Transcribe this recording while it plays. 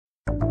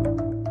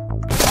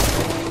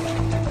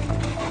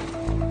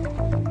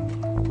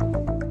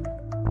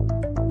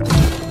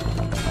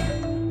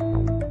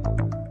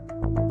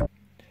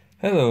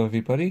Hello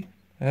everybody,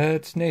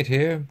 it's Nate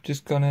here.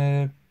 Just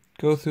gonna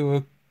go through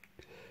a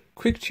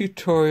quick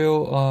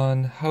tutorial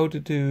on how to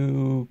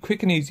do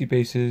quick and easy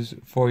bases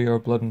for your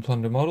Blood and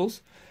Plunder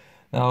models.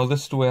 Now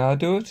this is the way I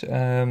do it.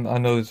 I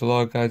know there's a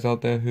lot of guys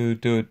out there who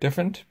do it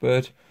different,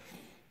 but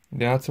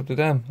yeah, it's up to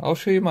them. I'll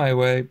show you my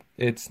way.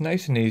 It's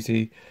nice and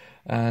easy,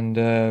 and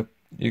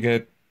you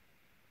get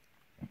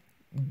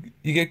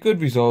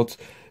good results.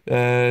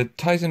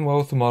 Ties in well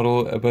with the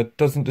model, but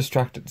doesn't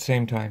distract at the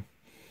same time.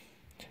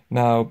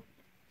 Now,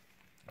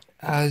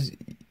 as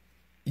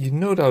you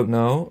no doubt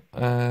know,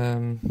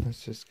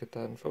 let's just get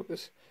that in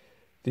focus.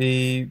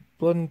 The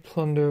Blood and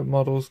Plunder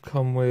models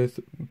come with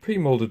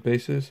pre-molded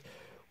bases,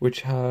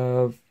 which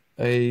have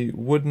a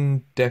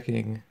wooden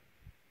decking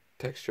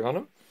texture on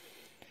them.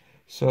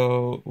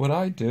 So what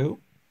I do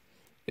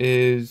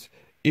is,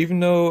 even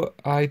though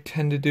I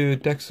tend to do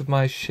decks of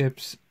my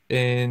ships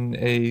in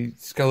a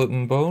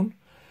skeleton bone,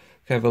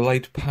 kind of a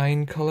light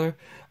pine color,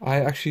 I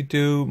actually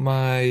do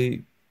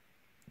my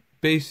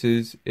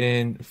bases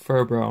in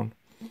fur brown.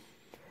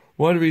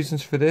 One of the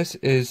reasons for this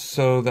is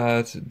so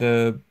that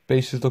the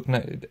bases look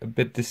a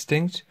bit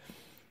distinct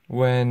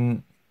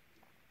when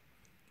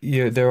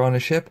they're on a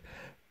ship,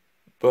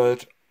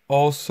 but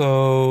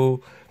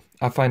also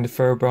I find the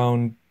fur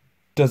brown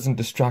doesn't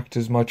distract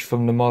as much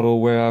from the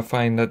model, where I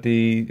find that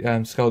the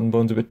skeleton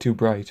bone's a bit too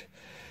bright.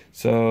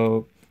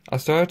 So I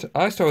start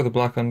with a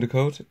black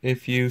undercoat.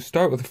 If you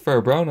start with a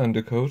fur brown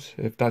undercoat,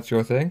 if that's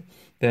your thing,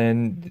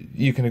 then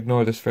you can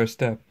ignore this first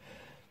step.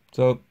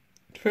 So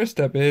the first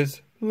step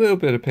is a little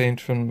bit of paint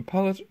from the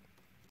palette.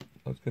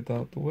 Let's get that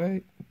out of the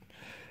way.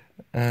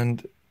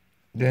 And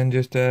then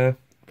just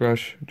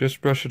brush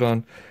it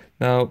on.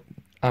 Now,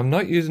 I'm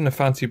not using a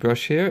fancy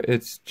brush here.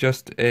 It's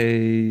just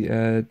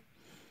a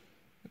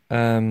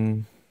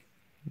nylon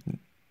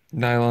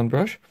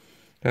brush,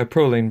 a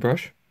Prolane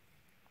brush.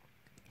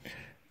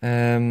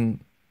 And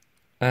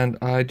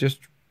I just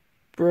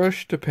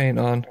brush the paint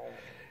on.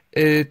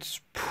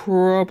 It's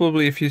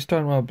probably, if you're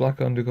starting with a black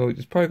undercoat,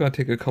 it's probably going to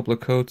take a couple of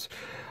coats.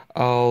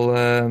 I'll,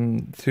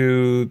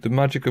 through the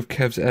magic of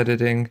Kev's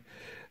editing,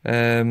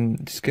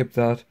 skip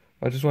that.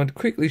 I just want to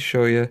quickly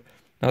show you.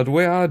 Now, the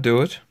way I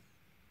do it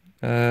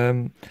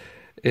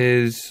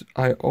is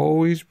I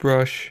always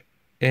brush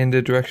in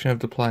the direction of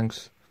the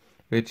planks,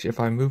 which if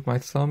I move my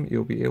thumb,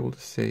 you'll be able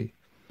to see.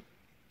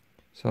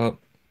 So,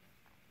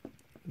 a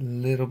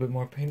little bit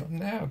more paint on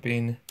there. I've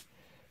been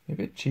a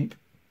bit cheap.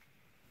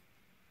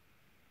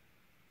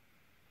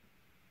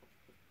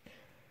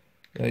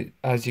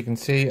 As you can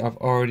see, I've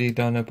already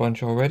done a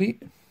bunch already.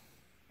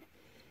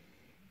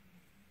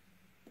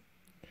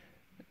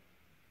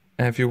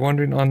 And if you're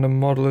wondering on the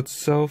model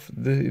itself,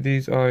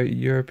 these are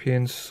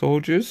European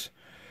soldiers,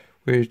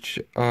 which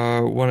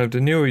are one of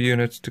the newer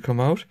units to come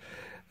out,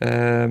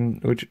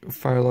 which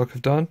Firelock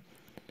have done,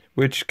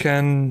 which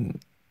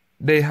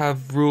they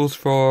have rules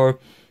for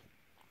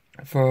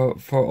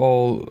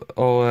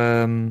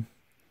all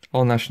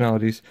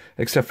nationalities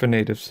except for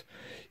natives.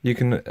 You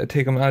can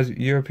take them as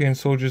European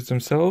soldiers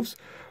themselves,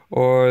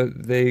 or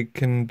they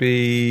can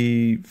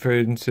be, for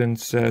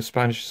instance,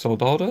 Spanish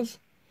soldados.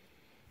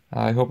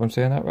 I hope I'm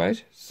saying that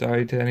right.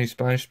 Sorry to any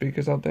Spanish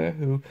speakers out there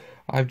who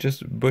I've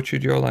just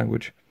butchered your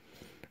language.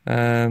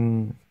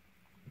 Or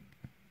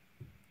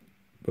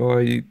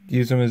you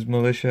use them as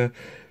militia.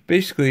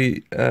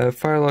 Basically,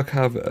 Firelock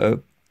have a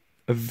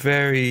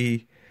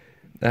very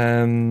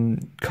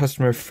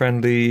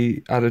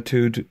customer-friendly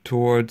attitude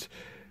towards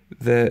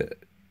their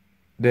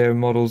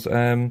models.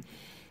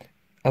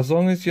 As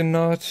long as you're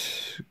not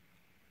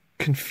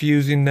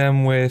confusing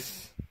them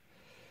with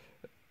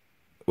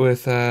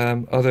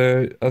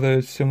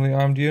other similarly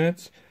armed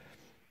units,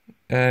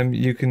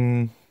 you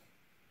can,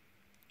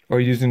 or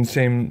using the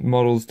same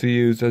models to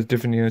use as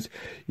different units,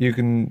 you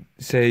can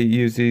say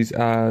use these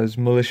as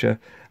militia,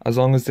 as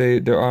long as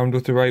they're armed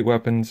with the right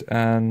weapons,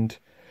 and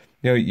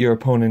your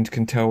opponent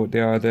can tell what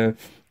they are. They're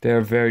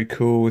very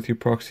cool with your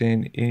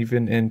proxying,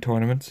 even in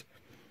tournaments.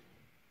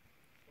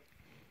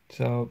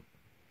 So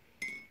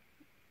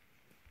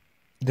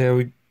there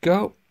we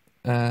go.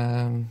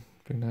 Bring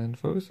that in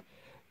focus.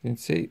 You can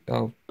see,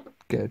 I'll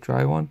get a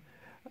dry one.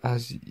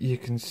 As you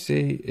can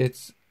see,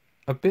 it's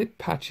a bit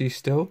patchy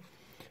still.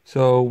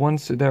 So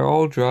once they're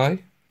all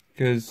dry,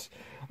 because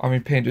army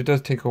paint, it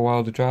does take a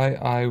while to dry,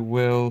 I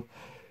will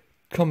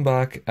come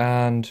back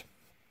and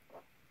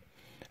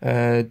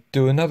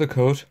do another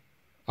coat.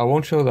 I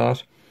won't show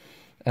that,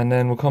 and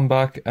then we'll come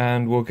back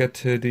and we'll get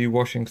to the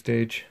washing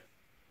stage.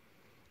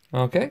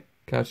 Okay,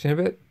 catch you in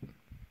a bit.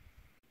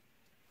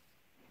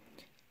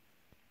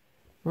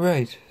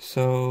 Right,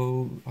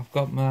 so I've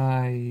got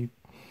my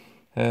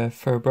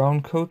fur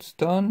brown coats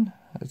done,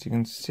 as you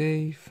can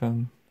see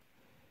from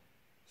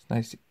this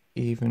nice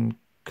even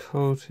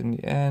coat in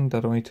the end.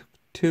 That only took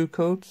 2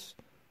 coats.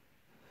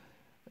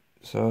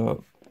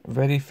 So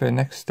ready for the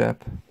next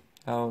step.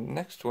 Now,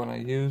 next one I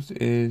use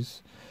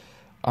is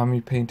Army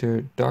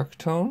Painter Dark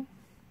Tone.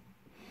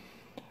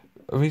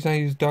 The reason I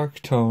use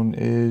dark tone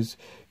is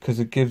because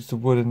it gives the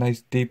wood a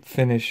nice deep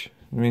finish.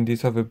 I mean,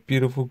 these have a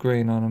beautiful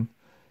grain on them.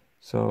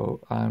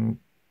 So I'm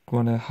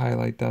going to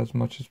highlight that as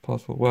much as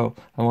possible. Well,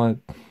 I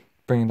want to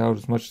bring it out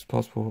as much as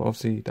possible.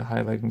 Obviously, the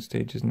highlighting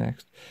stage is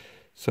next.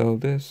 So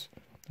this,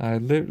 I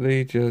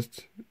literally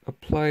just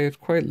apply it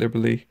quite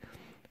liberally.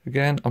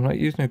 Again, I'm not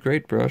using a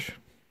great brush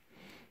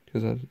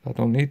because I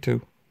don't need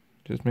to.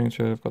 Just making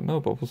sure I've got no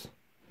bubbles.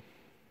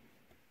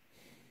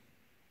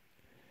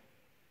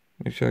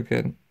 Make sure I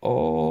get in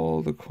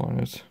all the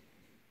corners.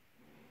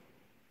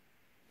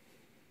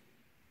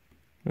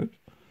 Oops.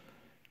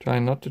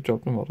 Trying not to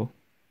drop the model.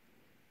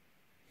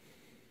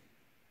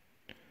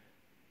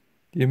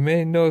 You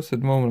may notice at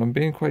the moment I'm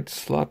being quite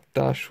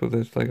slapdash with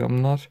it. Like, I'm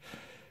not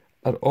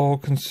at all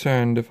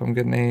concerned if I'm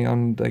getting any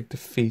on like the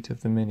feet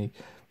of the Mini,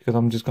 because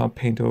I'm just gonna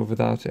paint over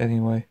that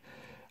anyway.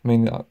 I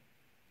mean,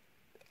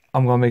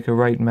 I'm gonna make a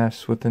right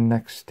mess with the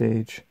next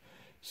stage,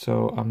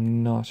 so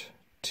I'm not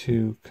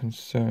too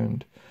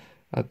concerned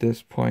at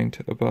this point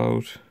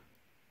about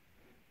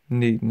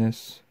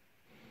neatness.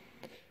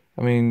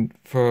 I mean,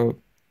 for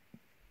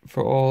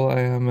all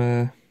I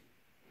am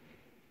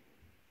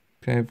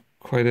kind of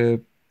quite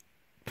a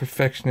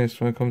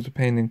perfectionist when it comes to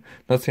painting.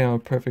 Not saying I'm a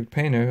perfect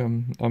painter,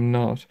 I'm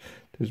not.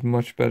 There's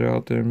much better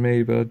out there than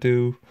me, but I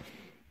do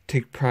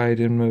take pride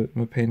in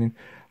my painting.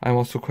 I'm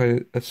also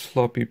quite a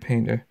sloppy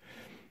painter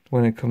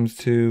when it comes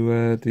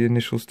to the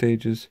initial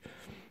stages.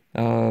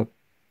 I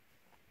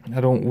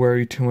don't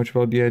worry too much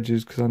about the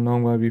edges because I know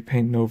I'm going to be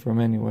painting over them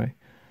anyway.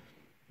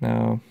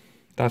 Now,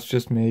 that's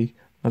just me.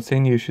 I'm not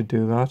saying you should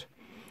do that,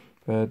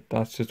 but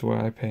that's just where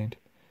I paint.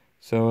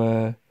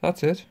 So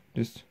that's it.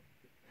 Just,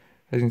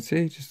 as you can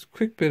see, just a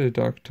quick bit of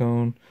dark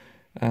tone,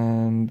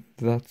 and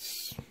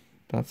that's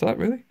that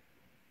really.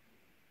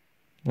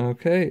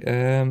 Okay,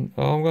 I'm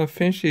going to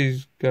finish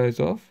these guys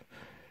off,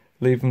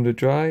 leave them to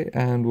dry,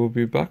 and we'll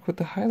be back with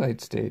the highlight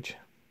stage.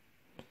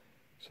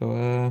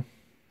 So,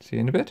 see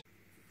you in a bit.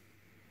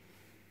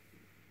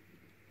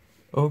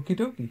 Okie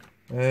dokie,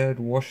 it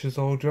washes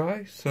all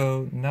dry,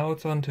 so now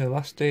it's on to the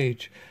last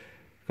stage.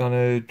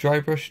 Gonna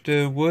dry brush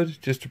the wood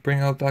just to bring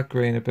out that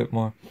grain a bit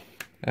more.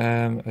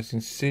 As you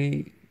can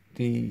see,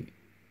 you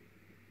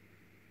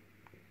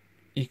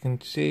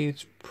can see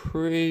it's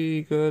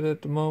pretty good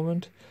at the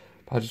moment,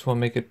 but I just want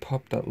to make it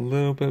pop that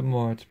little bit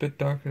more. It's a bit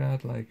darker than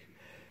I'd like.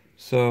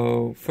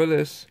 So for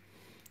this,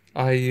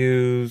 I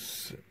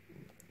use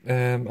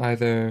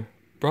either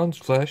bronze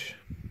flesh,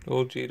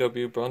 old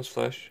GW bronze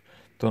flesh.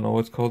 Don't know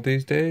what it's called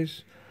these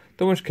days.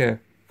 Don't much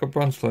care. Got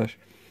bronze flesh.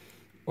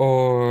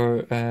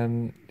 Or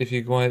if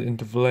you go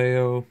into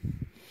Vallejo,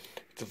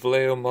 it's a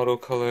Vallejo model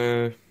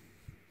color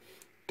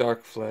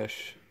dark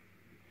flesh.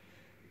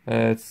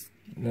 It's,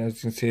 as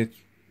you can see, it's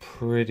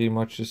pretty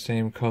much the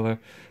same color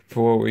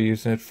for what we're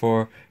using it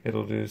for.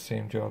 It'll do the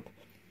same job.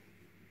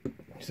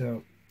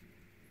 So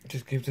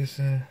just give this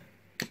a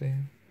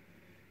same.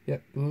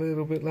 Yep, a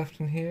little bit left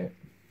in here.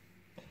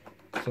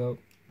 So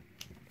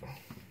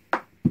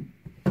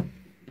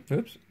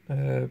oops,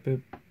 a bit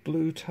of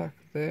blue tack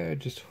there,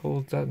 just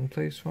holds that in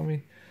place for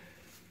me.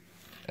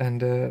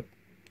 And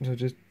so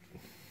just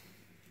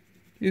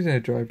using a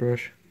dry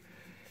brush,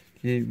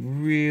 you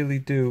really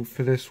do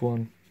for this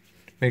one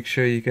make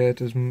sure you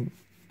get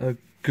a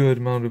good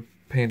amount of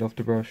paint off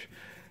the brush.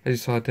 As you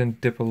saw, I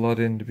didn't dip a lot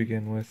in to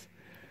begin with,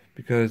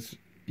 because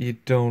you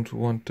don't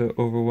want to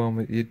overwhelm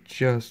it, you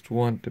just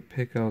want to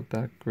pick out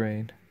that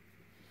grain.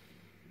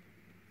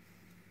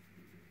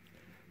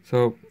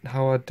 So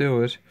how I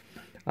do it,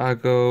 I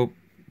go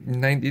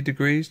 90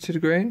 degrees to the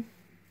grain,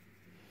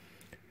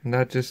 and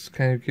that just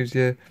kind of gives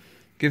you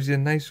a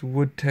nice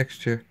wood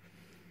texture.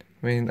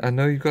 I mean, I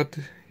know you got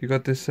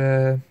this.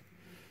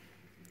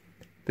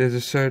 There's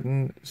a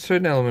certain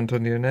element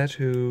on the internet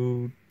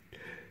who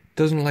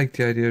doesn't like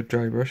the idea of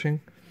dry brushing,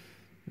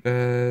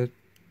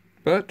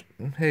 but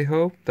hey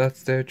ho,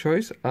 that's their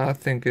choice. I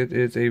think it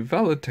is a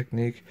valid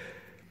technique,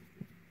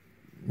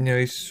 you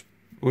know,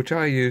 which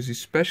I use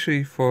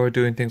especially for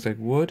doing things like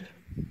wood.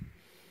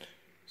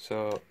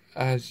 So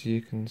as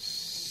you can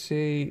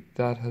see,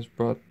 that has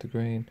brought the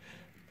grain,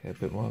 get a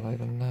bit more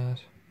light on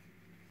that.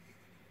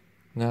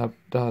 Now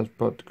that has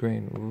brought the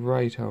grain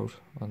right out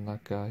on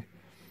that guy.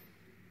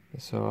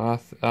 So I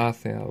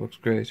think that looks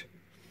great.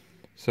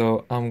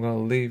 So I'm going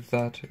to leave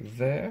that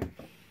there.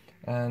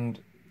 And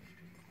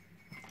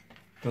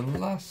the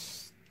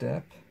last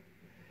step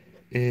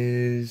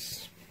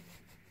is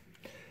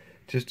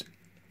just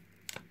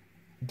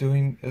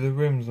doing the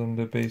rims on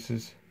the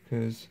bases,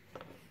 because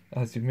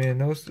as you may have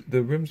noticed,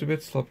 the rim's a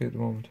bit sloppy at the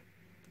moment.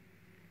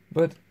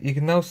 But you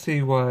can now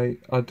see why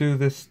I do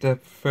this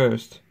step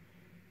first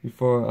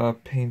before I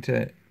paint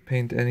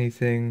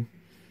anything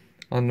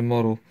on the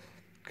model,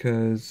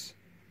 because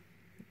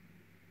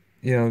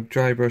you know,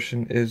 dry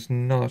brushing is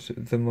not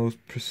the most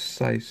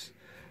precise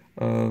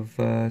of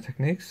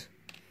techniques.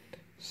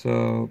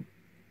 So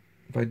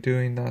by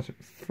doing that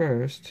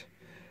first,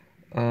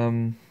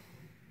 you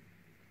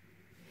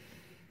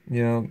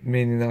know,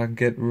 meaning that I can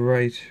get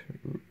right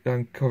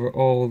and cover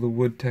all the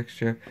wood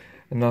texture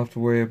and not have to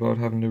worry about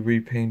having to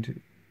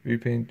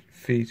repaint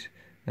feet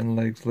and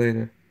legs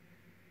later.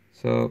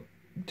 So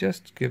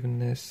just giving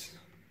this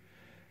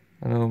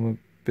I know my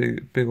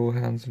big old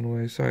hands in the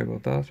way, sorry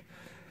about that.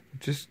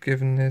 Just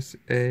giving this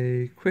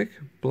a quick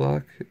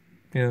black,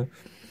 you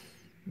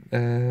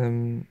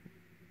know,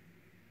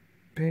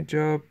 paint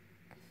job.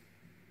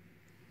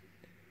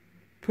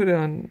 Put it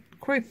on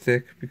quite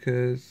thick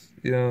because,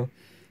 you know,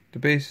 the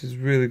base is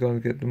really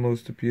going to get the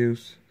most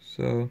abuse.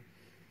 So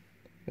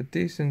a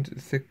decent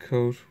thick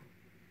coat,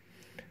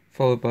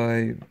 followed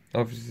by,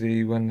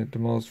 obviously, when the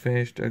mold's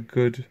finished, a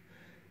good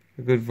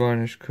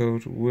varnish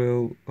coat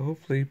will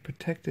hopefully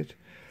protect it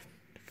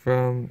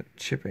from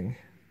chipping.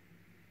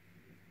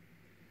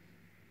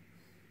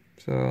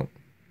 So,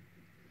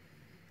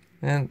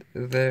 and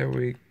there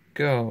we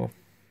go.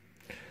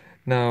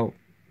 Now,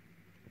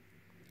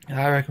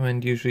 I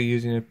recommend usually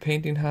using a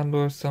painting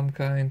handle of some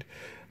kind.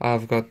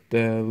 I've got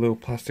the little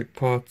plastic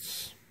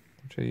pots,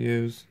 which I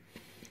use,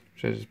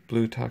 which I just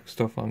blue tack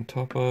stuff on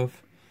top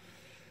of.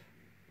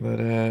 But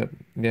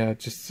yeah, it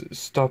just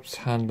stops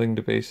handling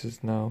the bases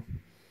now.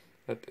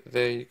 But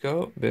there you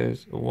go,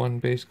 there's one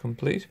base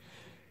complete.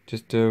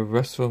 Just a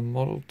rest of the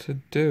model to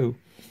do.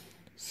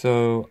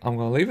 So I'm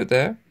going to leave it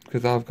there,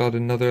 because I've got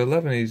another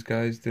 11 of these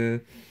guys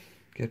to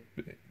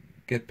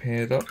get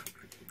painted up.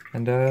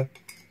 And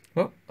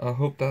well, I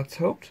hope that's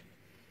helped.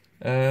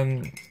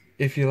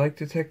 If you like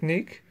the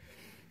technique,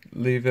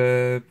 leave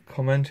a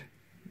comment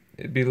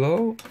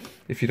below.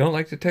 If you don't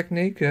like the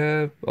technique,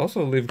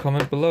 also leave a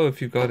comment below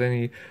if you've got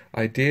any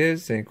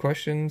ideas, any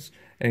questions,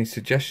 any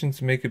suggestions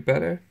to make it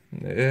better.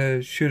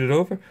 Shoot it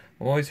over.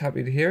 I'm always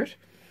happy to hear it,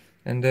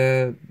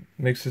 and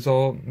makes us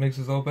all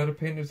better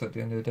painters at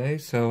the end of the day.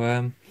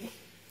 So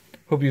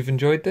hope you've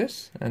enjoyed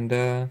this, and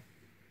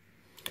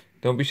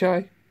don't be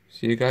shy.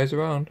 See you guys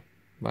around.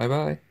 Bye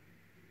bye.